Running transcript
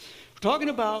Talking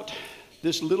about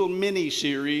this little mini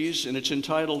series, and it's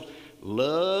entitled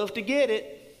Love to Get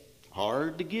It,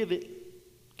 Hard to Give It.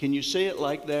 Can you say it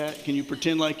like that? Can you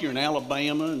pretend like you're in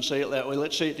Alabama and say it that way?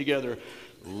 Let's say it together.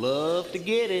 Love to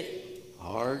get it,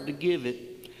 hard to give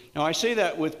it. Now, I say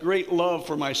that with great love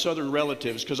for my southern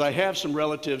relatives, because I have some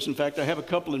relatives. In fact, I have a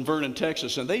couple in Vernon,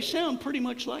 Texas, and they sound pretty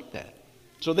much like that.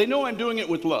 So they know I'm doing it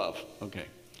with love. Okay.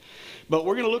 But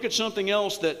we're going to look at something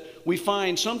else that we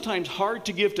find sometimes hard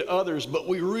to give to others, but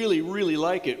we really, really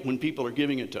like it when people are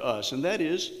giving it to us, and that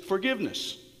is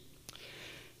forgiveness.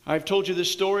 I've told you this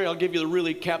story. I'll give you the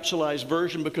really capsulized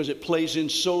version because it plays in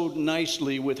so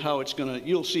nicely with how it's going to,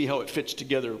 you'll see how it fits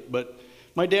together. But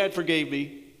my dad forgave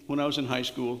me when I was in high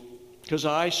school because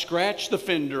I scratched the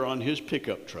fender on his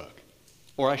pickup truck.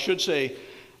 Or I should say,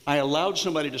 I allowed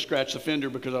somebody to scratch the fender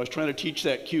because I was trying to teach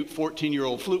that cute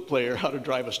 14-year-old flute player how to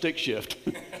drive a stick shift.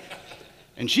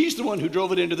 And she's the one who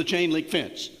drove it into the chain link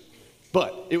fence.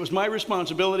 But it was my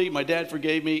responsibility. My dad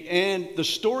forgave me. And the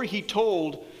story he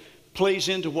told plays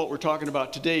into what we're talking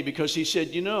about today because he said,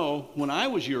 you know, when I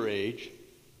was your age,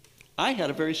 I had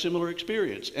a very similar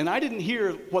experience. And I didn't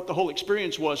hear what the whole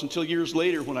experience was until years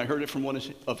later when I heard it from one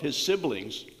of his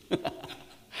siblings.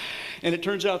 And it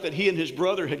turns out that he and his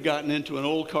brother had gotten into an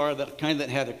old car, that kind that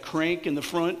had a crank in the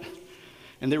front,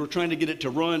 and they were trying to get it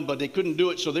to run, but they couldn't do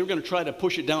it, so they were going to try to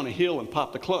push it down a hill and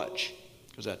pop the clutch,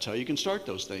 because that's how you can start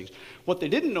those things. What they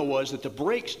didn't know was that the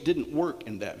brakes didn't work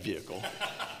in that vehicle.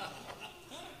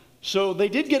 So they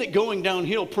did get it going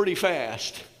downhill pretty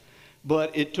fast,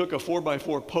 but it took a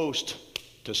 4x4 post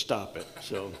to stop it.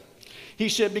 So he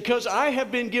said, because I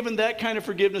have been given that kind of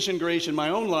forgiveness and grace in my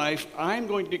own life, I'm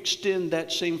going to extend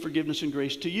that same forgiveness and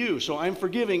grace to you. So I'm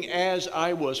forgiving as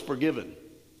I was forgiven.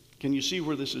 Can you see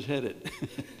where this is headed?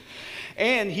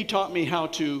 And he taught me how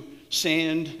to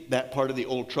sand that part of the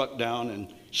old truck down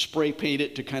and spray paint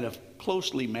it to kind of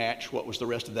closely match what was the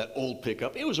rest of that old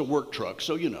pickup. It was a work truck,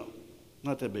 so you know,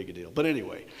 not that big a deal. But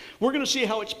anyway, we're going to see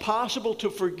how it's possible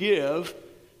to forgive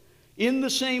in the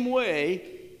same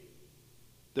way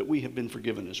that we have been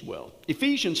forgiven as well.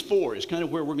 Ephesians 4 is kind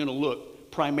of where we're going to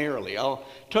look primarily. I'll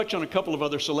touch on a couple of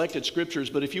other selected scriptures,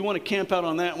 but if you want to camp out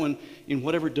on that one in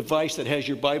whatever device that has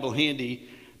your Bible handy,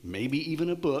 maybe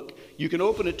even a book, you can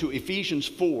open it to Ephesians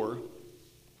 4,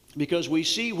 because we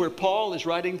see where Paul is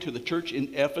writing to the church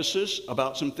in Ephesus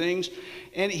about some things,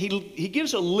 and he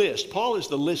gives a list. Paul is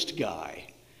the list guy.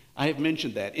 I have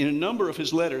mentioned that. In a number of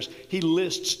his letters, he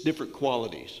lists different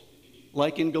qualities.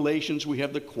 Like in Galatians, we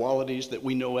have the qualities that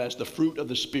we know as the fruit of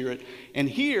the Spirit. And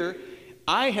here,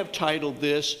 I have titled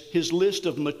this, his list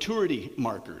of maturity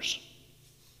markers.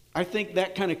 I think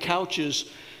that kind of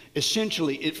couches,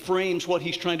 essentially, it frames what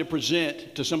he's trying to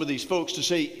present to some of these folks to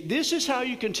say, this is how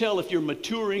you can tell if you're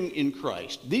maturing in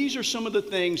Christ. These are some of the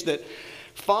things that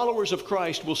followers of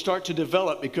Christ will start to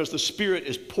develop because the Spirit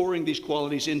is pouring these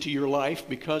qualities into your life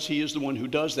because he is the one who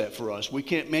does that for us. We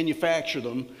can't manufacture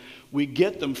them. We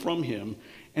get them from him,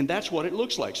 and that's what it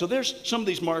looks like. So there's some of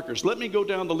these markers. Let me go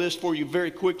down the list for you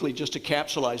very quickly, just a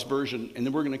capsulized version, and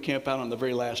then we're going to camp out on the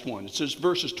very last one. It says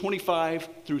verses 25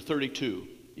 through 32,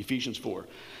 Ephesians 4.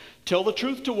 Tell the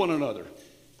truth to one another.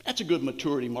 That's a good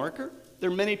maturity marker. There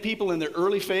are many people in their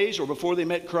early phase or before they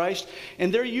met Christ,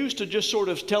 and they're used to just sort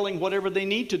of telling whatever they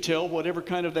need to tell, whatever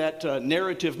kind of that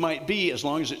narrative might be, as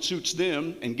long as it suits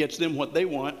them and gets them what they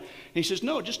want. And he says,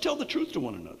 no, just tell the truth to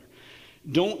one another.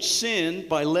 Don't sin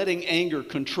by letting anger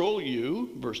control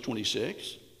you, verse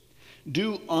 26.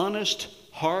 Do honest,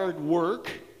 hard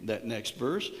work, that next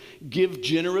verse. Give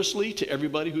generously to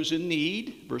everybody who's in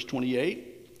need, verse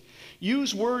 28.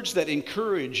 Use words that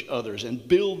encourage others and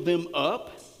build them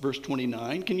up, verse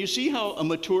 29. Can you see how a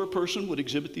mature person would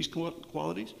exhibit these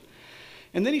qualities?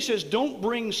 And then he says, don't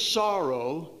bring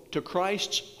sorrow to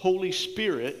Christ's Holy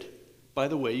Spirit by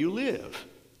the way you live,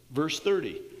 verse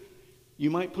 30. You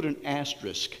might put an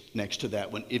asterisk next to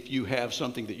that one if you have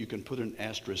something that you can put an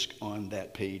asterisk on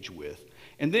that page with.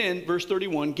 And then, verse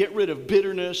 31, get rid of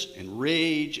bitterness and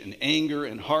rage and anger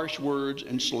and harsh words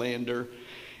and slander.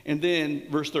 And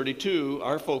then, verse 32,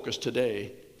 our focus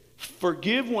today,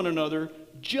 forgive one another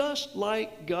just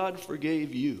like God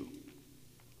forgave you.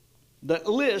 That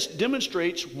list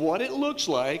demonstrates what it looks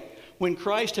like when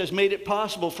Christ has made it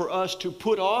possible for us to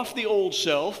put off the old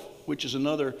self, which is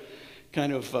another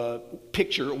kind of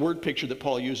word picture that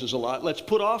Paul uses a lot. Let's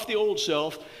put off the old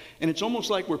self, and it's almost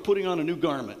like we're putting on a new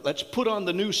garment. Let's put on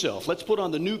the new self. Let's put on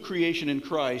the new creation in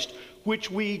Christ, which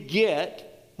we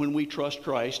get when we trust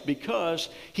Christ because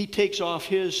he takes off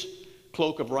his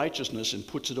cloak of righteousness and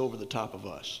puts it over the top of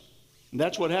us. And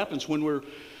that's what happens when we're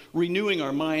renewing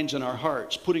our minds and our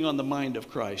hearts, putting on the mind of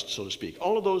Christ, so to speak.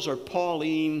 All of those are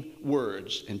Pauline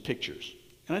words and pictures,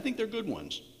 and I think they're good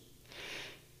ones.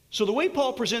 So the way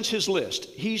Paul presents his list,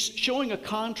 he's showing a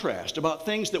contrast about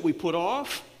things that we put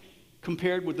off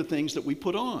compared with the things that we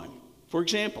put on. For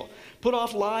example, put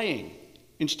off lying.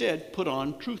 Instead, put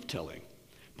on truth-telling.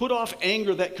 Put off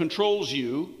anger that controls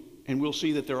you, and we'll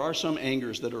see that there are some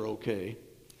angers that are okay.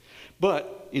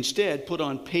 But instead, put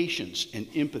on patience and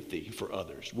empathy for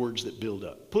others, words that build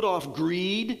up. Put off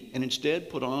greed, and instead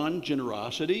put on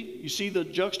generosity. You see the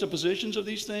juxtapositions of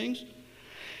these things?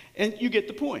 And you get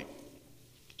the point.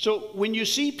 So when you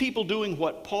see people doing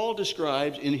what Paul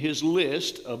describes in his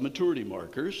list of maturity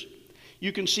markers,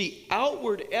 you can see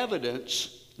outward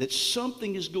evidence that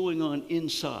something is going on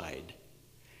inside.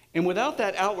 And without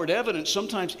that outward evidence,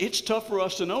 sometimes it's tough for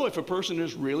us to know if a person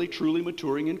is really, truly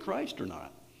maturing in Christ or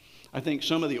not. I think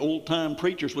some of the old-time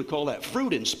preachers would call that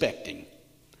fruit inspecting.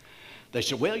 They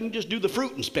said, well, you can just do the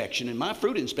fruit inspection, and my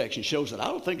fruit inspection shows that I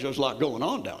don't think there's a lot going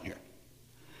on down here.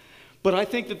 But I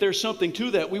think that there's something to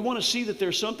that. We want to see that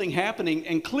there's something happening,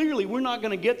 and clearly we're not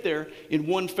going to get there in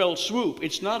one fell swoop.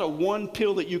 It's not a one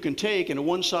pill that you can take and a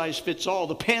one-size-fits-all,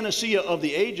 the panacea of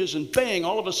the ages, and bang,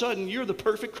 all of a sudden you're the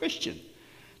perfect Christian.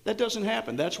 That doesn't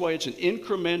happen. That's why it's an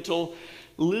incremental,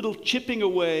 little chipping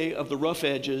away of the rough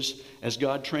edges as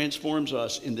God transforms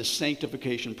us in this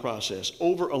sanctification process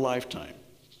over a lifetime.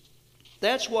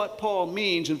 That's what Paul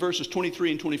means in verses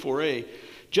 23 and 24a.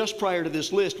 Just prior to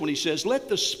this list when he says, let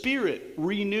the Spirit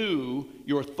renew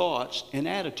your thoughts and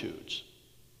attitudes.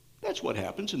 That's what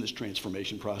happens in this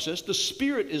transformation process. The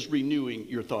Spirit is renewing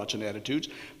your thoughts and attitudes.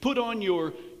 Put on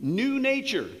your new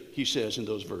nature, he says in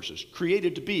those verses,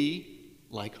 created to be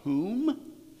like whom?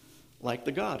 Like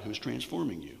the God who's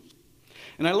transforming you.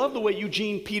 And I love the way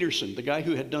Eugene Peterson, the guy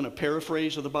who had done a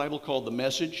paraphrase of the Bible called The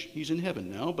Message, he's in heaven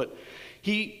now, but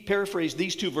he paraphrased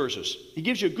these two verses. He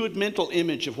gives you a good mental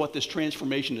image of what this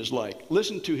transformation is like.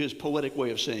 Listen to his poetic way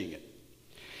of saying it.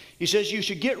 He says, you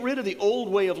should get rid of the old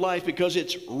way of life because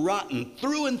it's rotten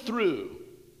through and through.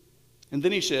 And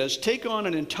then he says, take on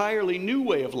an entirely new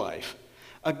way of life,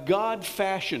 a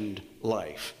God-fashioned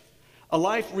life, a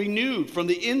life renewed from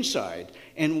the inside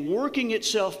and working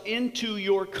itself into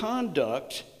your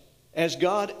conduct as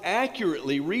God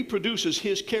accurately reproduces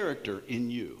his character in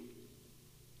you.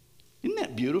 Isn't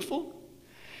that beautiful?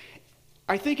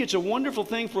 I think it's a wonderful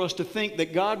thing for us to think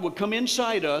that God would come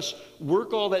inside us,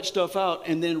 work all that stuff out,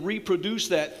 and then reproduce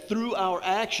that through our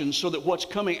actions so that what's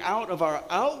coming out of our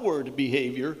outward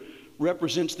behavior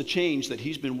represents the change that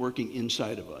he's been working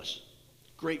inside of us.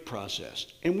 Great process.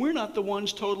 And we're not the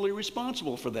ones totally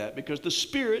responsible for that because the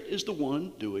Spirit is the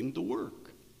one doing the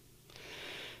work.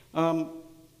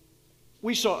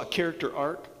 We saw a character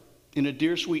arc in a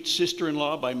dear sweet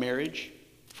sister-in-law by marriage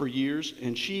for years,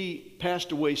 and she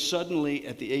passed away suddenly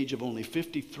at the age of only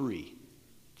 53,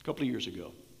 a couple of years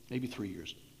ago, maybe 3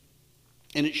 years.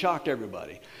 And it shocked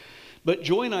everybody. But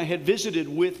Joy and I had visited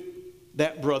with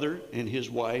that brother and his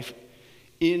wife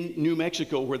in New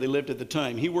Mexico where they lived at the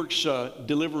time. He works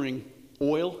delivering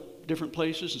oil different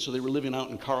places, and so they were living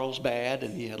out in Carlsbad,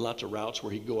 and he had lots of routes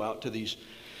where he'd go out to these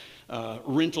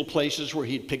rental places where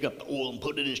he'd pick up the oil and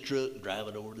put it in his truck and drive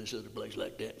it over to this other place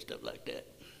like that and stuff like that.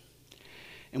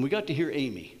 And we got to hear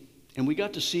Amy, and we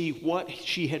got to see what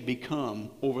she had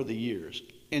become over the years.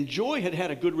 And Joy had had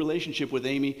a good relationship with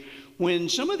Amy when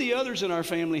some of the others in our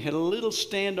family had a little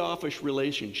standoffish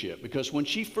relationship, because when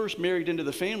she first married into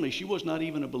the family, she was not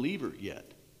even a believer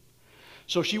yet.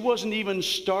 So she wasn't even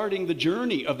starting the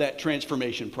journey of that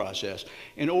transformation process.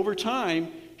 And over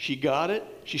time, she got it.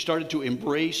 She started to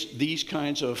embrace these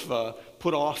kinds of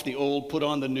put off the old, put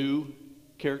on the new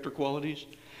character qualities.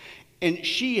 And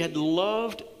she had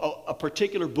loved a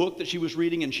particular book that she was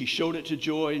reading, and she showed it to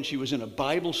Joy, and she was in a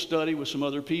Bible study with some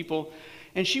other people.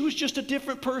 And she was just a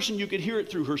different person. You could hear it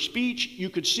through her speech.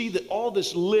 You could see that all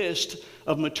this list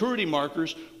of maturity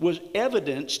markers was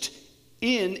evidenced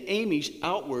in Amy's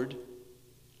outward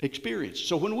experience.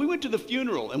 So when we went to the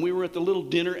funeral and we were at the little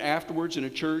dinner afterwards in a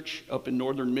church up in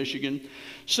northern Michigan,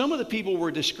 some of the people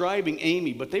were describing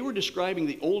Amy, but they were describing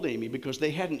the old Amy because they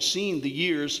hadn't seen the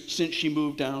years since she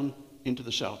moved down into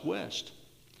the Southwest.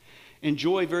 And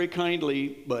Joy very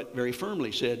kindly but very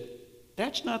firmly said,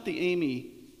 that's not the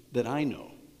Amy that I know.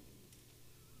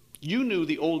 You knew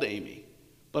the old Amy,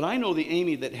 but I know the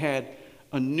Amy that had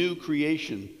a new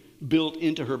creation built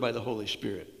into her by the Holy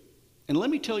Spirit. And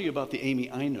let me tell you about the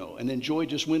Amy I know. And then Joy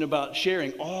just went about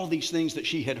sharing all these things that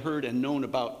she had heard and known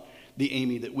about the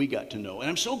Amy that we got to know. And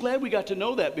I'm so glad we got to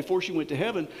know that before she went to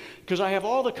heaven, because I have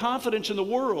all the confidence in the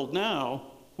world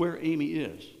now where Amy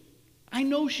is. I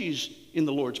know she's in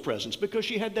the Lord's presence because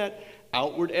she had that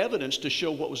outward evidence to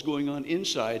show what was going on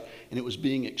inside, and it was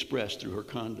being expressed through her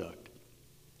conduct.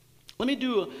 Let me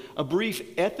do a brief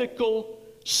ethical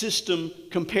system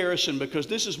comparison, because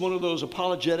this is one of those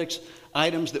apologetics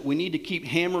items that we need to keep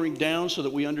hammering down so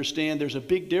that we understand there's a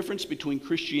big difference between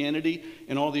Christianity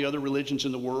and all the other religions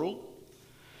in the world.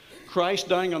 Christ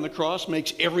dying on the cross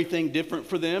makes everything different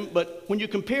for them, but when you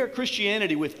compare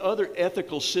Christianity with other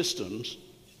ethical systems,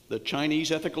 the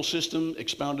Chinese ethical system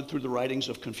expounded through the writings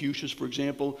of Confucius, for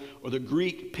example, or the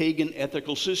Greek pagan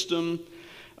ethical system,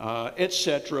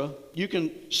 etc. You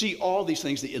can see all these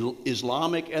things, the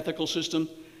Islamic ethical system.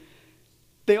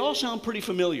 They all sound pretty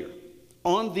familiar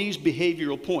on these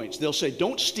behavioral points. They'll say,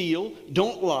 don't steal,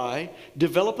 don't lie,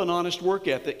 develop an honest work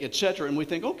ethic, etc. And we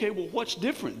think, okay, well, what's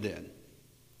different then?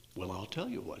 Well, I'll tell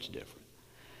you what's different.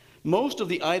 Most of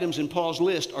the items in Paul's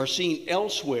list are seen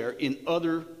elsewhere in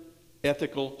other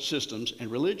ethical systems and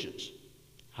religions.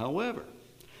 However,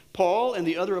 Paul and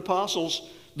the other apostles,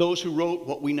 those who wrote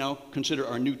what we now consider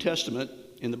our New Testament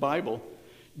in the Bible,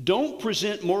 don't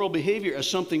present moral behavior as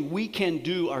something we can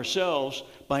do ourselves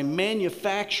by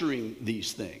manufacturing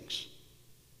these things.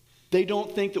 They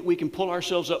don't think that we can pull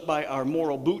ourselves up by our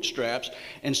moral bootstraps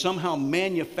and somehow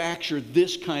manufacture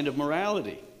this kind of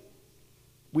morality.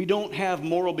 We don't have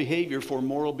moral behavior for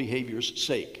moral behavior's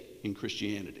sake in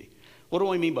Christianity. What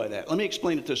do I mean by that? Let me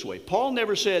explain it this way. Paul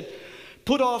never said,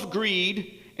 put off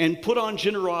greed and put on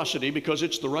generosity because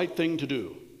it's the right thing to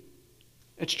do.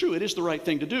 It's true, it is the right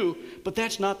thing to do, but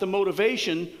that's not the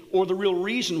motivation or the real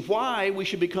reason why we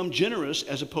should become generous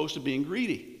as opposed to being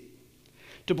greedy.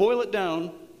 To boil it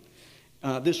down,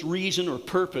 this reason or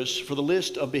purpose for the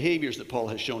list of behaviors that Paul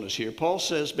has shown us here, Paul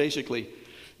says basically,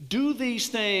 do these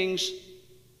things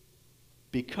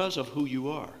because of who you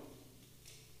are.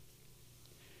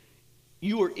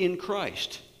 You are in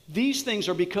Christ. These things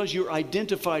are because you're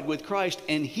identified with Christ,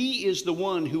 and He is the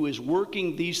one who is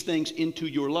working these things into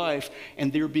your life,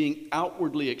 and they're being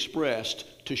outwardly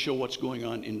expressed to show what's going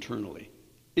on internally.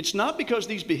 It's not because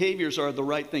these behaviors are the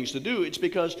right things to do. It's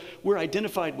because we're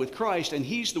identified with Christ, and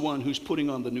He's the one who's putting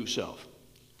on the new self.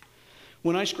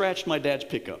 When I scratched my dad's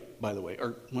pickup, by the way,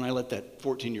 or when I let that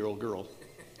 14-year-old girl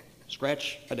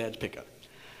scratch my dad's pickup,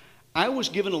 I was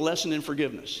given a lesson in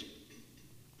forgiveness.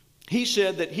 He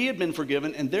said that he had been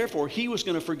forgiven, and therefore he was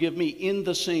going to forgive me in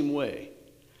the same way.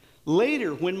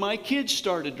 Later, when my kids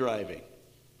started driving,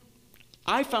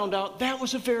 I found out that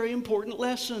was a very important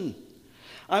lesson.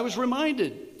 I was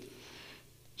reminded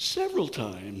several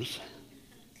times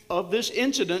of this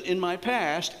incident in my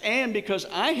past, and because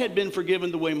I had been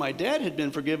forgiven the way my dad had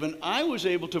been forgiven, I was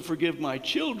able to forgive my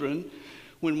children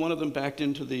when one of them backed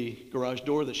into the garage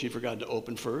door that she forgot to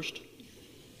open first.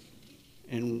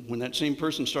 And when that same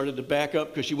person started to back up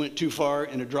because she went too far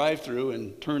in a drive-through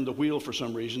and turned the wheel for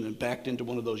some reason and backed into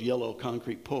one of those yellow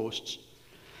concrete posts,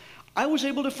 I was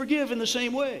able to forgive in the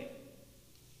same way.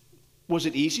 Was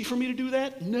it easy for me to do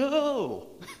that? No.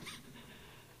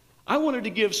 I wanted to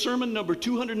give sermon number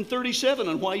 237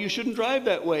 on why you shouldn't drive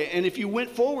that way. And if you went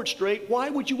forward straight, why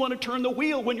would you want to turn the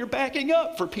wheel when you're backing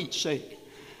up, for Pete's sake?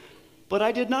 But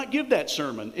I did not give that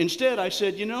sermon. Instead, I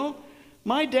said, you know,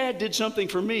 my dad did something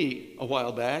for me a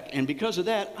while back, and because of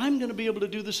that, I'm going to be able to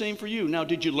do the same for you. Now,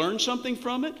 did you learn something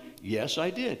from it? Yes,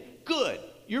 I did. Good.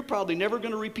 You're probably never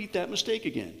going to repeat that mistake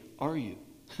again, are you?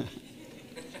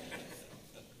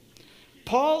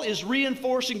 Paul is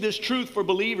reinforcing this truth for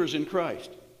believers in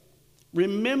Christ.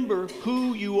 Remember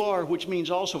who you are, which means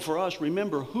also for us,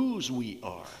 remember whose we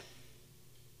are.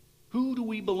 Who do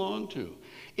we belong to?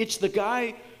 It's the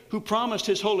guy who promised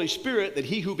His Holy Spirit that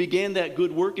He who began that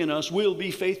good work in us will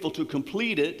be faithful to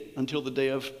complete it until the day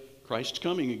of Christ's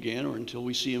coming again, or until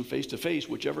we see Him face to face,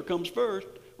 whichever comes first.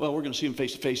 Well, we're going to see Him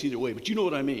face to face either way, but you know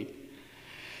what I mean.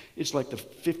 It's like the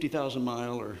 50,000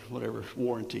 mile or whatever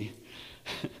warranty.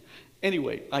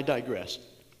 Anyway, I digress.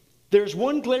 There's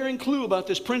one glaring clue about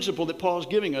this principle that Paul's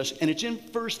giving us, and it's in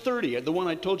verse 30, the one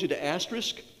I told you to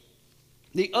asterisk.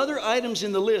 The other items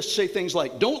in the list say things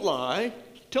like, don't lie,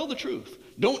 tell the truth.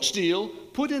 Don't steal,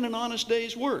 put in an honest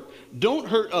day's work. Don't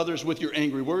hurt others with your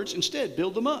angry words, instead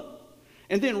build them up.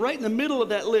 And then right in the middle of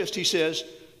that list, he says,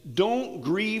 don't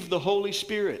grieve the Holy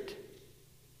Spirit.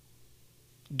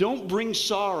 Don't bring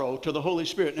sorrow to the Holy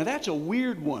Spirit. Now that's a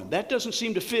weird one. That doesn't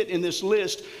seem to fit in this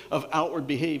list of outward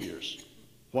behaviors.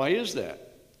 Why is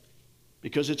that?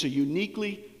 Because it's a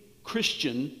uniquely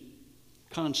Christian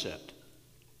concept,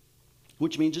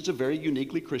 which means it's a very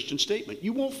uniquely Christian statement.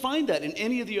 You won't find that in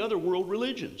any of the other world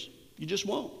religions. You just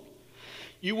won't.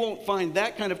 You won't find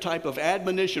that kind of type of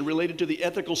admonition related to the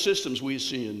ethical systems we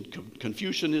see in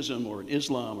Confucianism or in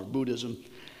Islam or Buddhism.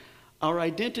 Our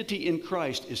identity in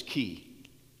Christ is key.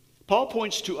 Paul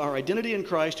points to our identity in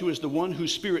Christ, who is the one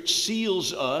whose Spirit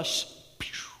seals us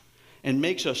and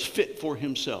makes us fit for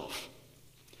himself.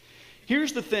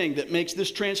 Here's the thing that makes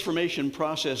this transformation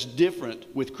process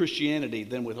different with Christianity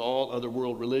than with all other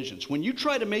world religions. When you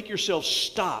try to make yourself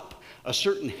stop a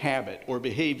certain habit or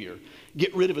behavior,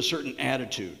 get rid of a certain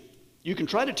attitude, you can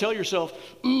try to tell yourself,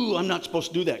 ooh, I'm not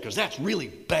supposed to do that because that's really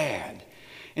bad.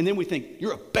 And then we think,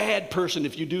 you're a bad person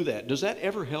if you do that. Does that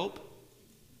ever help?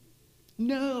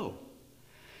 No.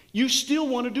 You still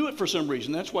want to do it for some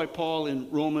reason. That's why Paul in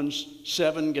Romans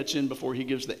 7 gets in before he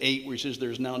gives the 8 where he says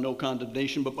there's now no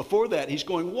condemnation. But before that, he's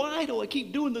going, why do I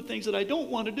keep doing the things that I don't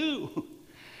want to do?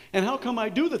 And how come I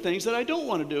do the things that I don't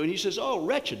want to do? And he says, oh,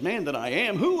 wretched man that I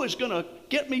am, who is going to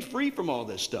get me free from all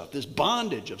this stuff, this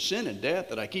bondage of sin and death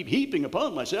that I keep heaping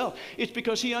upon myself? It's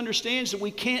because he understands that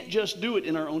we can't just do it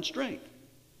in our own strength.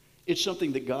 It's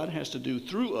something that God has to do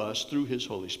through us, through his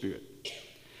Holy Spirit.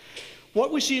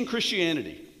 What we see in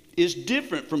Christianity is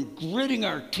different from gritting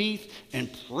our teeth and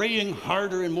praying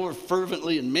harder and more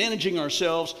fervently and managing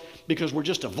ourselves because we're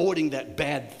just avoiding that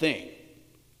bad thing.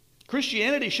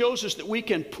 Christianity shows us that we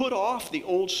can put off the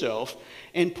old self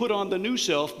and put on the new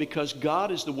self because God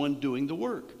is the one doing the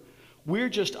work. We're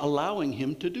just allowing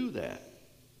him to do that.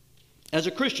 As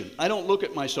a Christian, I don't look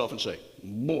at myself and say,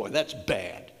 boy, that's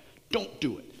bad. Don't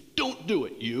do it. Don't do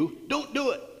it, you. Don't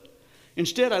do it.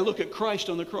 Instead, I look at Christ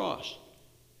on the cross.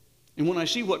 And when I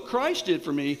see what Christ did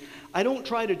for me, I don't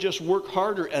try to just work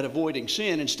harder at avoiding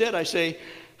sin. Instead, I say,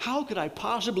 how could I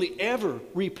possibly ever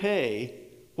repay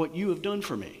what you have done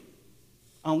for me?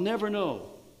 I'll never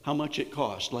know how much it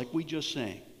cost, like we just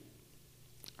sang.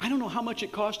 I don't know how much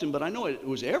it cost him, but I know it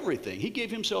was everything. He gave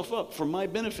himself up for my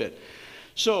benefit.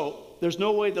 So there's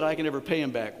no way that I can ever pay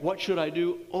him back. What should I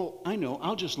do? Oh, I know.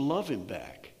 I'll just love him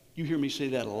back. You hear me say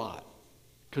that a lot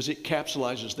because it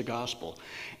capsulizes the gospel.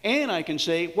 And I can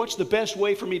say, what's the best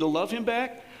way for me to love him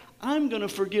back? I'm going to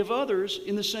forgive others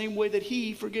in the same way that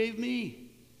he forgave me,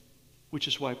 which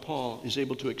is why Paul is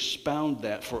able to expound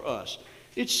that for us.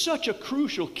 It's such a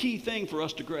crucial, key thing for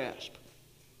us to grasp.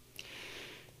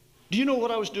 Do you know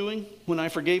what I was doing when I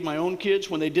forgave my own kids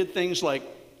when they did things like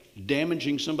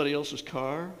damaging somebody else's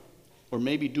car or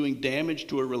maybe doing damage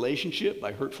to a relationship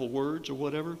by hurtful words or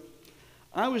whatever?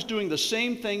 I was doing the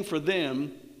same thing for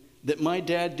them that my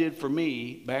dad did for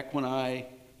me back when I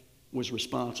was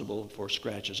responsible for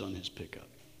scratches on his pickup.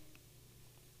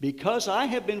 Because I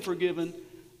have been forgiven,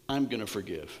 I'm going to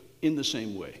forgive in the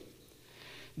same way.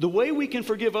 The way we can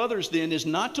forgive others then is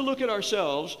not to look at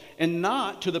ourselves and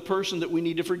not to the person that we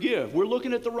need to forgive. We're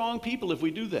looking at the wrong people if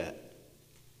we do that.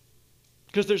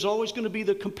 Because there's always going to be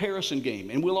the comparison game.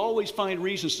 And we'll always find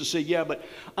reasons to say, yeah, but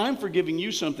I'm forgiving you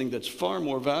something that's far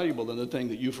more valuable than the thing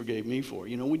that you forgave me for.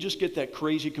 You know, we just get that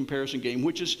crazy comparison game,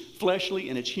 which is fleshly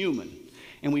and it's human.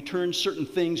 And we turn certain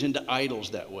things into idols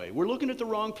that way. We're looking at the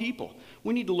wrong people.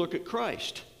 We need to look at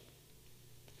Christ.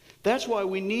 That's why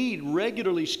we need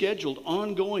regularly scheduled,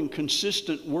 ongoing,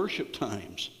 consistent worship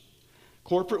times.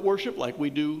 Corporate worship like we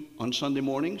do on Sunday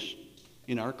mornings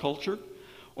in our culture.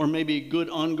 Or maybe good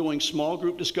ongoing small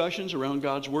group discussions around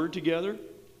God's Word together.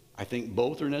 I think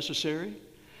both are necessary.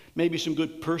 Maybe some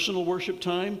good personal worship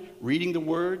time, reading the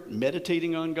Word,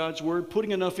 meditating on God's Word,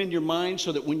 putting enough in your mind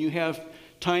so that when you have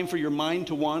time for your mind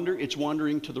to wander, it's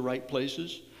wandering to the right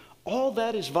places. All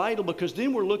that is vital because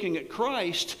then we're looking at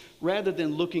Christ rather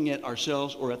than looking at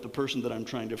ourselves or at the person that I'm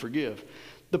trying to forgive.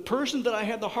 The person that I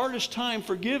had the hardest time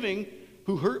forgiving,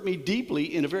 who hurt me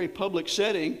deeply in a very public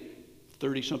setting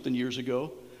 30-something years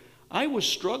ago, I was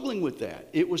struggling with that.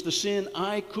 It was the sin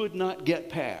I could not get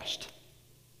past.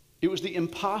 It was the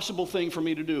impossible thing for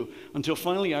me to do until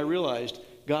finally I realized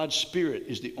God's Spirit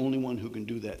is the only one who can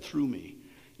do that through me.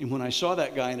 And when I saw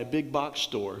that guy in a big box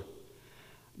store,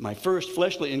 my first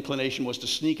fleshly inclination was to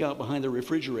sneak out behind the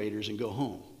refrigerators and go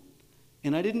home.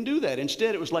 And I didn't do that.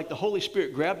 Instead, it was like the Holy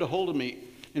Spirit grabbed a hold of me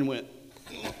and went...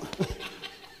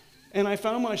 And I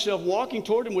found myself walking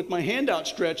toward him with my hand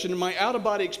outstretched, and in my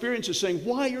out-of-body experience is saying,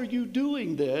 why are you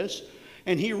doing this?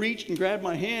 And he reached and grabbed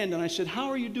my hand, and I said, how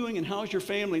are you doing, and how's your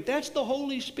family? That's the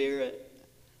Holy Spirit.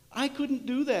 I couldn't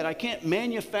do that. I can't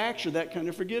manufacture that kind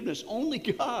of forgiveness. Only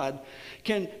God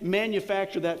can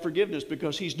manufacture that forgiveness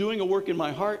because he's doing a work in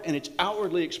my heart, and it's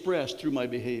outwardly expressed through my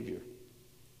behavior.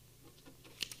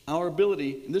 Our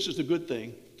ability, and this is the good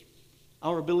thing,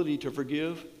 our ability to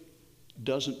forgive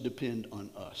doesn't depend on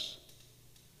us.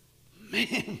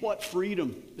 Man, what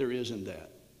freedom there is in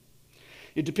that.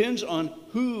 It depends on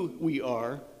who we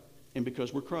are, and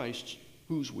because we're Christ's,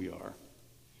 whose we are.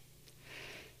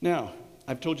 Now,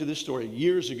 I've told you this story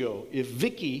years ago. If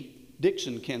Vicki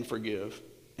Dixon can forgive,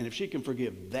 And if she can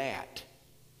forgive that,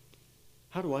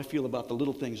 how do I feel about the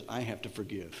little things I have to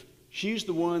forgive? She's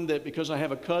the one that, because I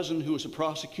have a cousin who was a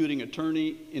prosecuting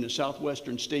attorney in a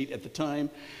southwestern state at the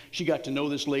time, she got to know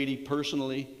this lady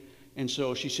personally. And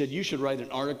so she said, you should write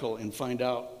an article and find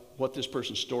out what this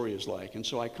person's story is like. And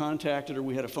so I contacted her.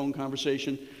 We had a phone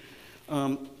conversation.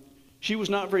 She was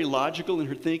not very logical in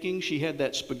her thinking. She had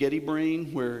that spaghetti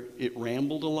brain where it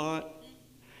rambled a lot.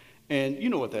 And you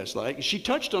know what that's like. She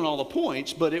touched on all the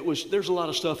points, but there's a lot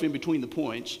of stuff in between the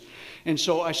points. And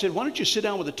so I said, why don't you sit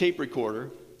down with a tape recorder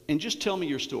and just tell me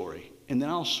your story, and then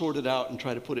I'll sort it out and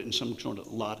try to put it in some sort of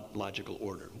logical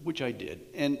order, which I did.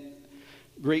 And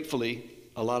gratefully,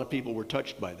 a lot of people were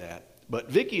touched by that. But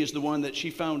Vicki is the one that she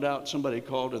found out, somebody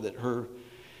called her, that her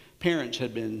parents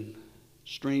had been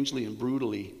strangely and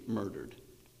brutally murdered.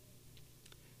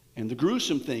 And the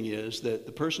gruesome thing is that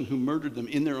the person who murdered them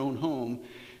in their own home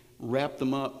wrapped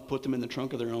them up, put them in the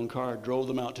trunk of their own car, drove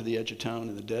them out to the edge of town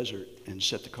in the desert, and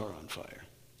set the car on fire.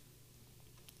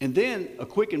 And then a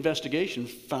quick investigation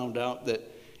found out that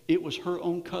it was her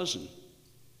own cousin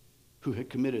who had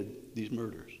committed these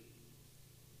murders.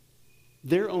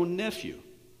 Their own nephew,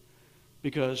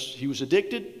 because he was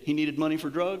addicted, he needed money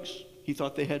for drugs, he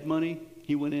thought they had money,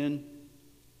 he went in,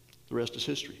 the rest is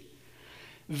history.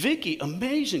 Vicki,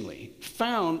 amazingly,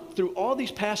 found through all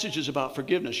these passages about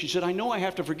forgiveness, she said, I know I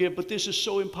have to forgive, but this is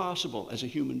so impossible as a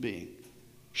human being.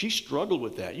 She struggled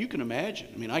with that. You can imagine.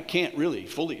 I mean, I can't really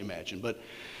fully imagine, but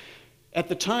at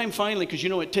the time, finally, because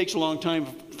it takes a long time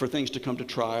for things to come to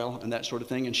trial and that sort of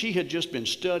thing, and she had just been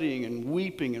studying and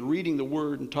weeping and reading the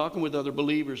Word and talking with other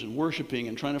believers and worshiping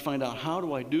and trying to find out, how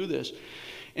do I do this?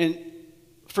 And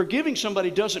forgiving somebody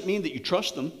doesn't mean that you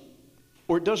trust them,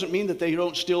 or it doesn't mean that they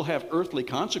don't still have earthly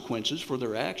consequences for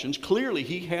their actions. Clearly,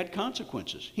 he had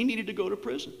consequences. He needed to go to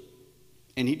prison,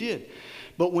 and he did.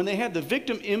 But when they had the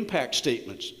victim impact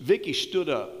statements, Vicki stood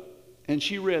up and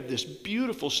she read this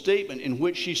beautiful statement in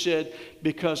which she said,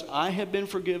 because I have been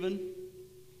forgiven,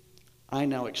 I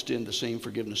now extend the same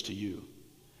forgiveness to you.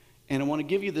 And I want to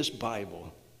give you this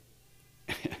Bible.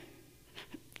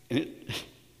 And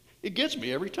it gets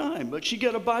me every time. But she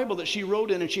got a Bible that she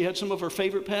wrote in, and she had some of her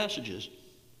favorite passages.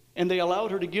 And they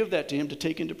allowed her to give that to him to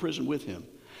take into prison with him.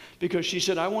 Because she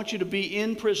said, I want you to be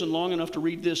in prison long enough to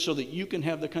read this so that you can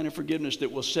have the kind of forgiveness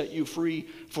that will set you free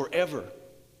forever,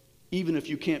 even if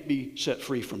you can't be set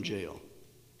free from jail.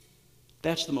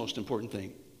 That's the most important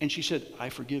thing. And she said, I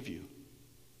forgive you.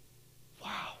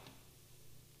 Wow.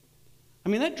 I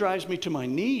mean, that drives me to my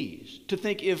knees to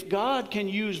think, if God can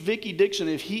use Vicki Dixon,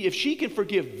 if she can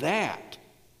forgive that.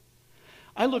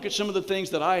 I look at some of the things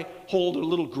that I hold a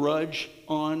little grudge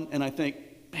on, and I think,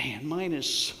 man, mine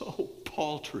is so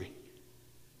paltry.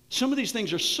 Some of these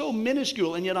things are so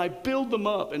minuscule, and yet I build them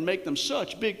up and make them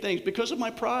such big things because of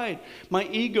my pride, my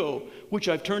ego, which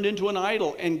I've turned into an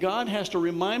idol. And God has to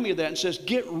remind me of that and says,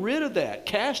 get rid of that.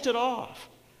 Cast it off.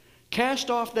 Cast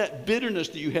off that bitterness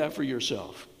that you have for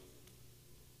yourself.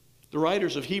 The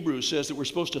writers of Hebrews says that we're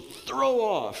supposed to throw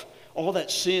off all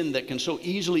that sin that can so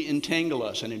easily entangle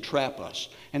us and entrap us.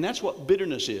 And that's what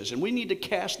bitterness is. And we need to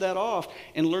cast that off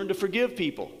and learn to forgive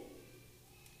people,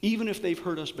 even if they've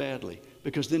hurt us badly,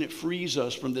 because then it frees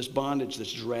us from this bondage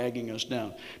that's dragging us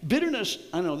down. Bitterness,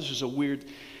 I know this is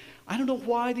I don't know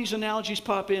why these analogies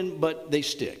pop in, but they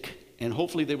stick. And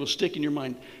hopefully they will stick in your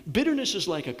mind. Bitterness is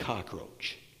like a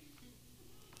cockroach.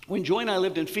 When Joy and I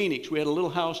lived in Phoenix, we had a little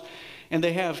house, and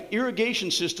they have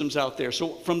irrigation systems out there.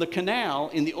 So from the canal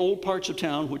in the old parts of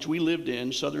town, which we lived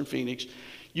in, southern Phoenix,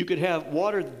 you could have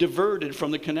water diverted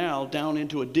from the canal down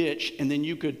into a ditch, and then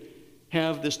you could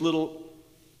have this little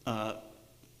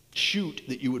chute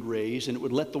that you would raise, and it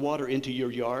would let the water into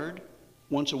your yard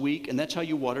once a week, and that's how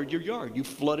you watered your yard. You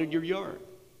flooded your yard.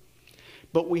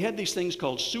 But we had these things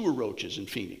called sewer roaches in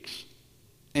Phoenix,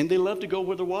 and they loved to go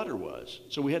where the water was.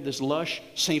 So we had this lush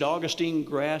St. Augustine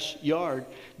grass yard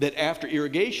that after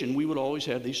irrigation, we would always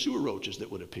have these sewer roaches that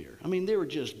would appear. I mean, they were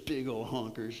just big old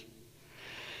honkers.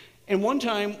 And one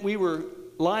time we were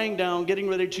lying down, getting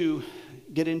ready to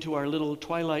get into our little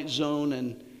twilight zone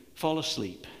and fall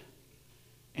asleep.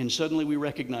 And suddenly we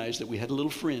recognized that we had a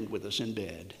little friend with us in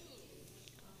bed.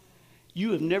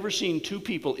 You have never seen two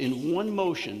people in one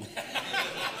motion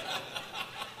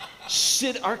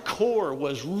sit. Our core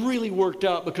was really worked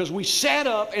out because we sat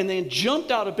up and then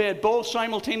jumped out of bed, both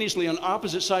simultaneously on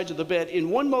opposite sides of the bed in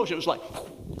one motion. It was like,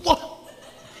 whoa!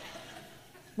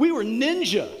 We were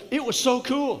ninja. It was so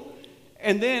cool.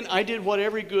 And then I did what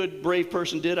every good, brave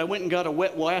person did. I went and got a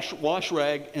wet wash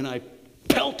rag, and I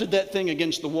pelted that thing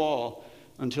against the wall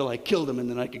until I killed him, and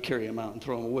then I could carry him out and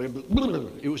throw him away. But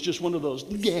it was just one of those,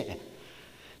 yeah.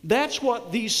 That's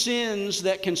what these sins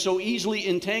that can so easily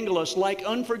entangle us, like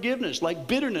unforgiveness, like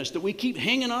bitterness that we keep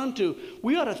hanging on to,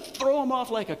 we ought to throw them off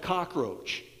like a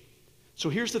cockroach. So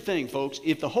here's the thing, folks.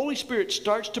 If the Holy Spirit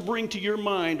starts to bring to your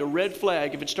mind a red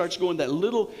flag, if it starts going that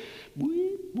little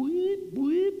whoop, whoop,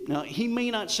 whoop, now he may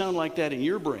not sound like that in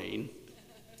your brain.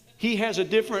 He has a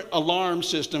different alarm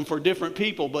system for different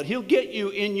people, but he'll get you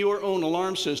in your own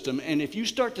alarm system. And if you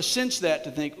start to sense that,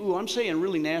 to think, ooh, I'm saying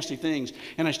really nasty things,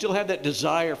 and I still have that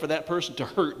desire for that person to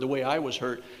hurt the way I was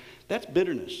hurt, that's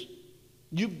bitterness.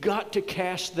 You've got to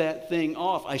cast that thing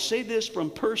off. I say this from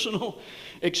personal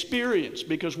experience,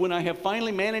 because when I have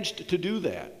finally managed to do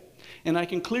that, and I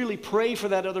can clearly pray for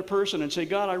that other person and say,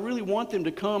 God, I really want them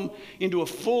to come into a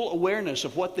full awareness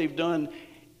of what they've done,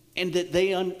 and that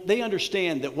they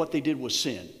understand that what they did was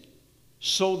sin,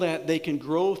 so that they can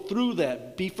grow through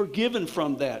that, be forgiven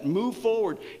from that, move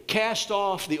forward, cast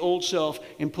off the old self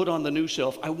and put on the new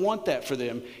self. I want that for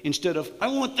them, instead of I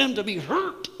want them to be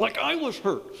hurt like I was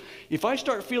hurt. If I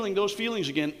start feeling those feelings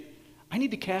again, I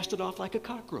need to cast it off like a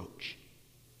cockroach.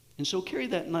 And so carry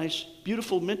that nice,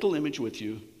 beautiful mental image with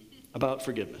you about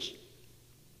forgiveness.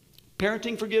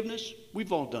 Parenting forgiveness,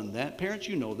 we've all done that. Parents,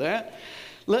 you know that.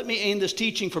 Let me aim this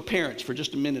teaching for parents for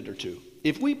just a minute or two.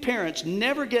 If we parents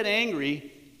never get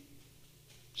angry,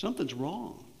 something's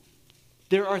wrong.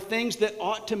 There are things that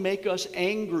ought to make us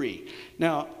angry.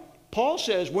 Now, Paul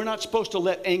says we're not supposed to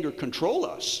let anger control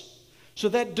us. So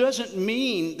that doesn't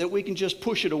mean that we can just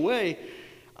push it away.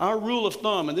 Our rule of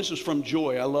thumb, and this is from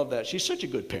Joy, I love that. She's such a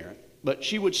good parent. But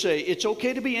she would say, it's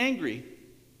okay to be angry.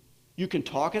 You can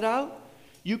talk it out.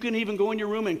 You can even go in your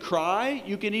room and cry.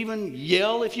 You can even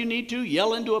yell if you need to,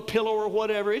 yell into a pillow or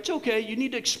whatever. It's okay. You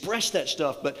need to express that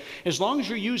stuff. But as long as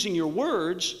you're using your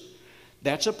words,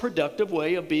 that's a productive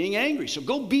way of being angry. So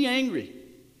go be angry.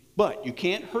 But you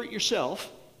can't hurt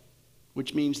yourself,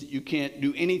 which means that you can't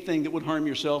do anything that would harm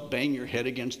yourself, bang your head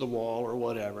against the wall or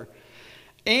whatever.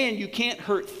 And you can't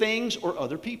hurt things or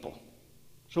other people.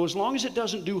 So as long as it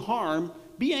doesn't do harm,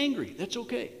 be angry. That's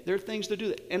okay. There are things that do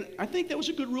that. And I think that was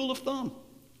a good rule of thumb.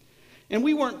 And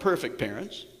we weren't perfect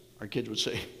parents. Our kids would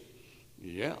say,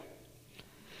 yeah.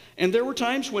 And there were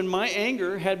times when my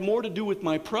anger had more to do with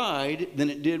my pride than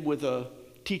it did with a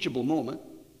teachable moment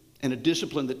and a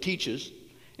discipline that teaches.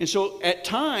 And so at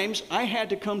times I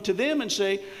had to come to them and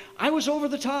say, I was over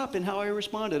the top in how I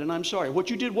responded, and I'm sorry. What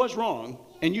you did was wrong,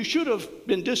 and you should have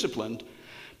been disciplined,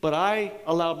 but I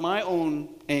allowed my own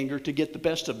anger to get the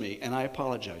best of me, and I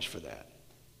apologize for that.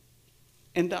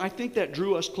 And I think that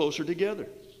drew us closer together.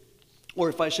 Or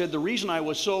if I said the reason I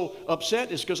was so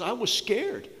upset is because I was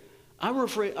scared. I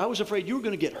was afraid you were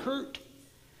going to get hurt.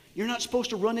 You're not supposed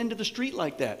to run into the street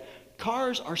like that.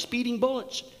 Cars are speeding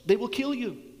bullets. They will kill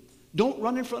you. Don't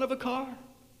run in front of a car.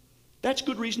 That's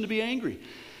good reason to be angry.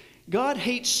 God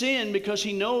hates sin because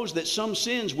he knows that some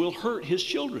sins will hurt his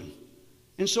children.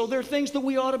 And so there are things that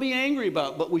we ought to be angry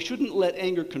about, but we shouldn't let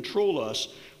anger control us.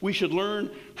 We should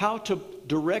learn how to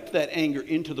direct that anger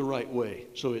into the right way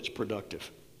so it's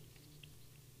productive.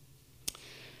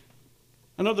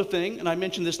 Another thing, and I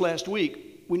mentioned this last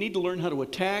week, we need to learn how to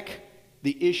attack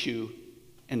the issue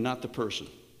and not the person.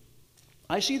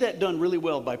 I see that done really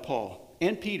well by Paul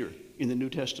and Peter in the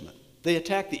New Testament. They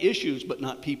attack the issues, but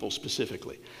not people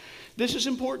specifically. This is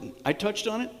important. I touched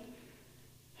on it.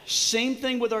 Same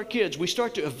thing with our kids. We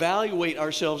start to evaluate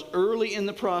ourselves early in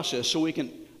the process so we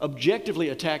can objectively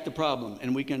attack the problem,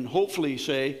 and we can hopefully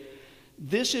say,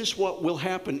 this is what will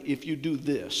happen if you do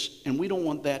this, and we don't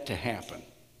want that to happen.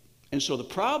 And so the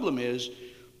problem is,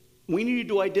 we need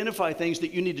to identify things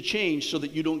that you need to change so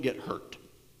that you don't get hurt,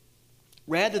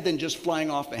 rather than just flying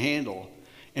off the handle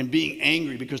and being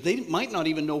angry, because they might not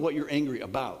even know what you're angry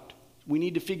about. We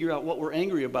need to figure out what we're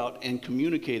angry about and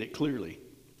communicate it clearly.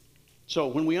 So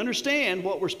when we understand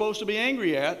what we're supposed to be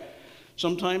angry at,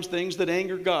 sometimes things that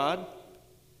anger God,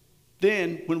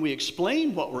 then when we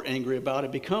explain what we're angry about,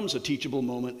 it becomes a teachable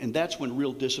moment, and that's when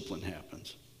real discipline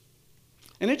happens.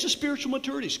 And it's a spiritual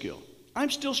maturity skill.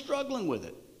 I'm still struggling with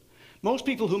it. Most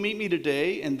people who meet me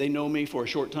today, and they know me for a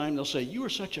short time, they'll say, you are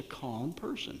such a calm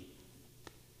person.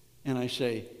 And I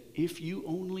say, if you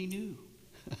only knew.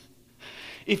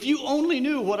 If you only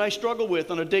knew what I struggle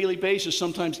with on a daily basis,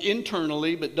 sometimes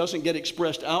internally, but doesn't get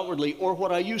expressed outwardly, or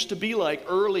what I used to be like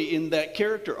early in that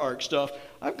character arc stuff,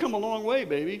 I've come a long way,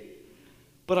 baby.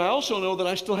 But I also know that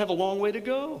I still have a long way to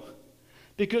go,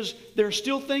 because there are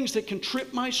still things that can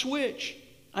trip my switch.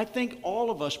 I think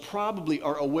all of us probably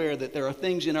are aware that there are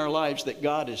things in our lives that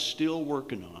God is still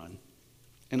working on,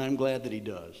 and I'm glad that he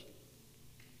does.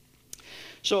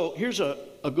 So here's a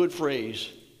good phrase,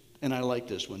 and I like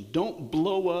this one. Don't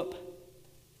blow up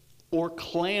or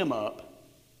clam up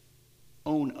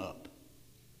Own up.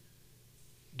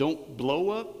 Don't blow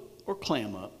up or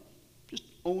clam up. Just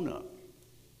own up.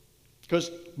 Because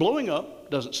blowing up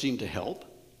doesn't seem to help.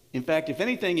 In fact, if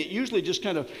anything, it usually just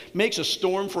kind of makes a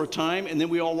storm for a time, and then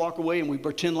we all walk away and we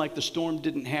pretend like the storm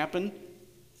didn't happen.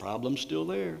 Problem's still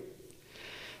there.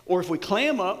 Or if we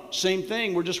clam up, same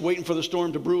thing. We're just waiting for the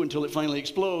storm to brew until it finally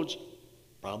explodes.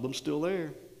 Problem's still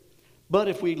there. But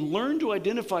if we learn to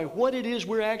identify what it is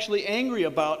we're actually angry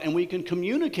about and we can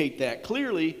communicate that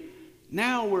clearly,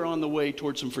 now we're on the way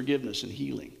towards some forgiveness and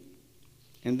healing.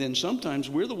 And then sometimes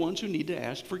we're the ones who need to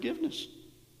ask forgiveness.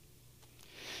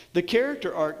 The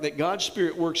character arc that God's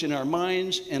Spirit works in our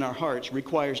minds and our hearts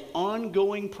requires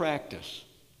ongoing practice.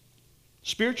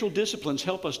 Spiritual disciplines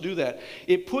help us do that.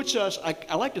 It puts us,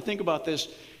 I like to think about this,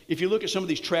 if you look at some of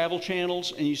these travel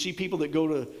channels and you see people that go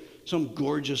to some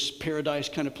gorgeous paradise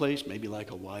kind of place, maybe like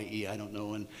Hawaii, I don't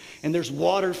know, and there's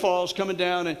waterfalls coming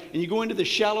down, and you go into the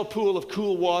shallow pool of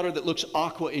cool water that looks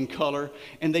aqua in color,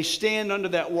 and they stand under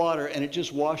that water and it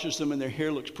just washes them and their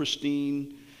hair looks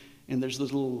pristine, and there's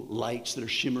those little lights that are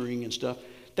shimmering and stuff.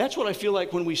 That's what I feel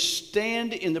like when we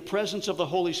stand in the presence of the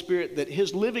Holy Spirit, that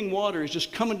His living water is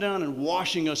just coming down and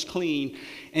washing us clean,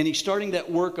 and He's starting that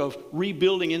work of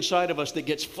rebuilding inside of us that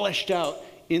gets fleshed out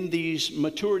in these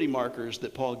maturity markers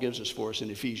that Paul gives us for us in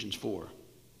Ephesians 4.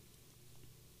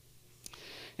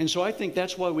 And so I think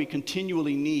that's why we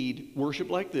continually need worship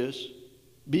like this,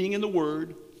 being in the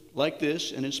Word like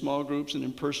this, and in small groups and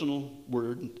in personal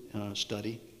Word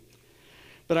study.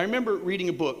 But I remember reading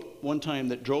a book one time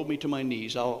that drove me to my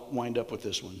knees. I'll wind up with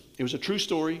this one. It was a true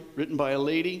story written by a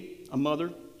lady, a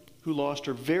mother, who lost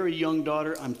her very young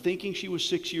daughter. I'm thinking she was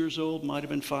 6 years old, might have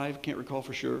been 5, can't recall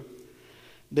for sure.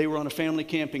 They were on a family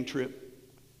camping trip,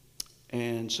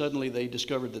 and suddenly they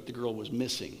discovered that the girl was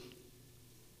missing.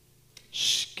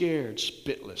 Scared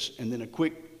spitless. And then a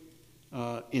quick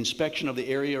inspection of the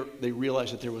area, they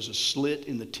realized that there was a slit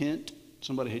in the tent.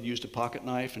 Somebody had used a pocket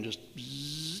knife and just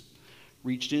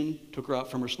reached in, took her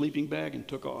out from her sleeping bag, and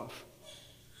took off.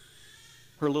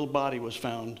 Her little body was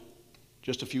found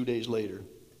just a few days later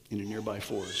in a nearby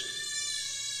forest.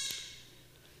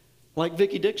 Like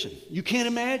Vicki Dixon. You can't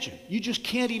imagine. You just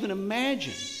can't even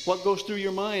imagine what goes through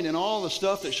your mind and all the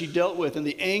stuff that she dealt with and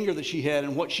the anger that she had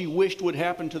and what she wished would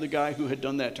happen to the guy who had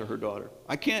done that to her daughter.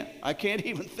 I can't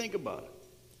even think about it.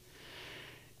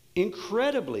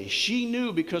 Incredibly, she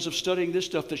knew because of studying this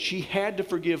stuff that she had to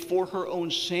forgive for her own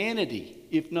sanity,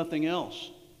 if nothing else.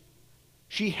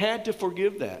 She had to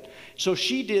forgive that. So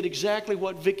she did exactly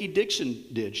what Vicki Dixon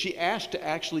did. She asked to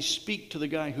actually speak to the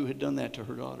guy who had done that to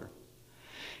her daughter.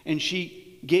 And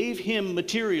she gave him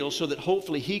material so that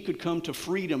hopefully he could come to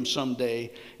freedom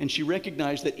someday. And she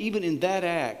recognized that even in that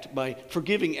act, by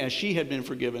forgiving as she had been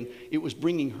forgiven, it was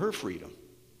bringing her freedom.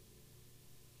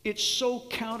 It's so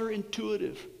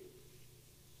counterintuitive.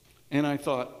 And I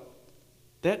thought,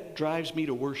 that drives me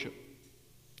to worship.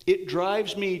 It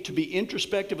drives me to be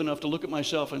introspective enough to look at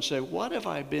myself and say, what have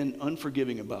I been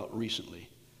unforgiving about recently?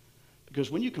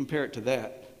 Because when you compare it to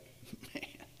that, man,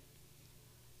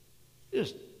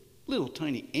 just little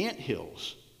tiny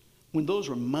anthills, when those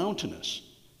were mountainous.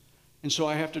 And so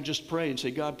I have to just pray and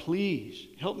say, God, please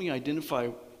help me identify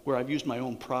where I've used my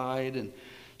own pride and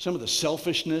some of the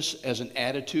selfishness as an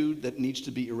attitude that needs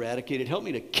to be eradicated. Help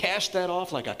me to cast that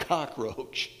off like a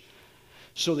cockroach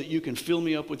so that you can fill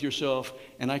me up with yourself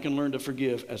and I can learn to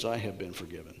forgive as I have been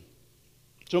forgiven.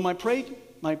 So my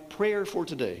prayer for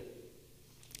today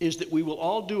is that we will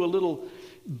all do a little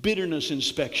bitterness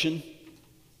inspection,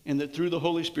 and that through the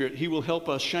Holy Spirit, He will help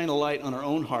us shine a light on our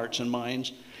own hearts and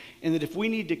minds, and that if we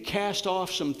need to cast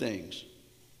off some things,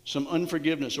 some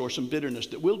unforgiveness or some bitterness,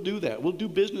 that we'll do that. We'll do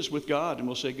business with God, and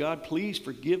we'll say, God, please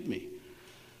forgive me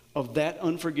of that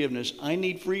unforgiveness. I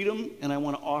need freedom, and I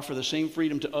want to offer the same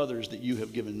freedom to others that you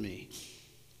have given me.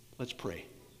 Let's pray.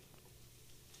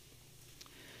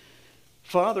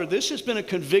 Father, this has been a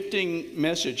convicting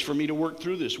message for me to work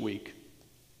through this week,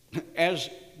 as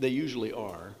they usually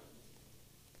are.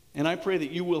 And I pray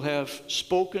that you will have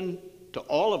spoken to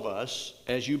all of us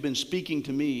as you've been speaking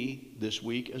to me this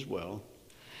week as well.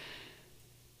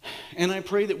 And I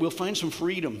pray that we'll find some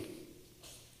freedom.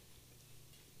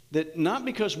 That not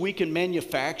because we can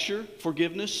manufacture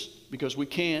forgiveness, because we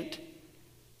can't,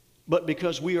 but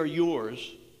because we are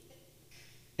yours.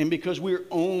 And because we're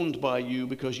owned by you,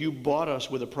 because you bought us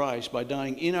with a price by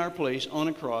dying in our place on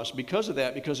a cross. Because of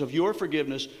that, because of your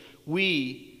forgiveness,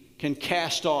 we can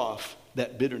cast off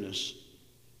that bitterness,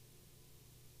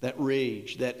 that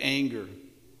rage, that anger,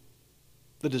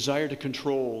 the desire to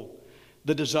control,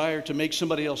 the desire to make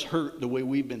somebody else hurt the way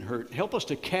we've been hurt. Help us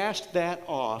to cast that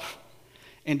off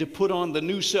and to put on the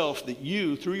new self that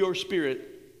you, through your Spirit,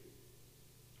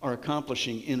 are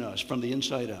accomplishing in us from the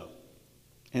inside out.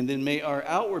 And then may our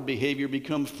outward behavior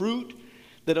become fruit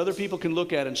that other people can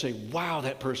look at and say, wow,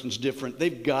 that person's different.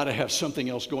 They've got to have something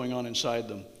else going on inside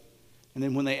them. And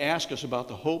then when they ask us about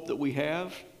the hope that we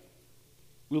have,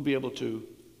 we'll be able to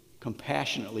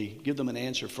compassionately give them an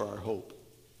answer for our hope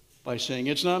by saying,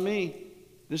 it's not me.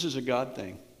 This is a God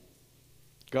thing.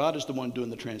 God is the one doing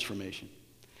the transformation.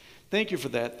 Thank you for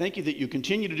that. Thank you that you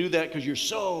continue to do that because you're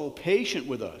so patient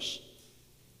with us.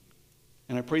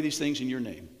 And I pray these things in your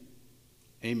name.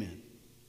 Amen.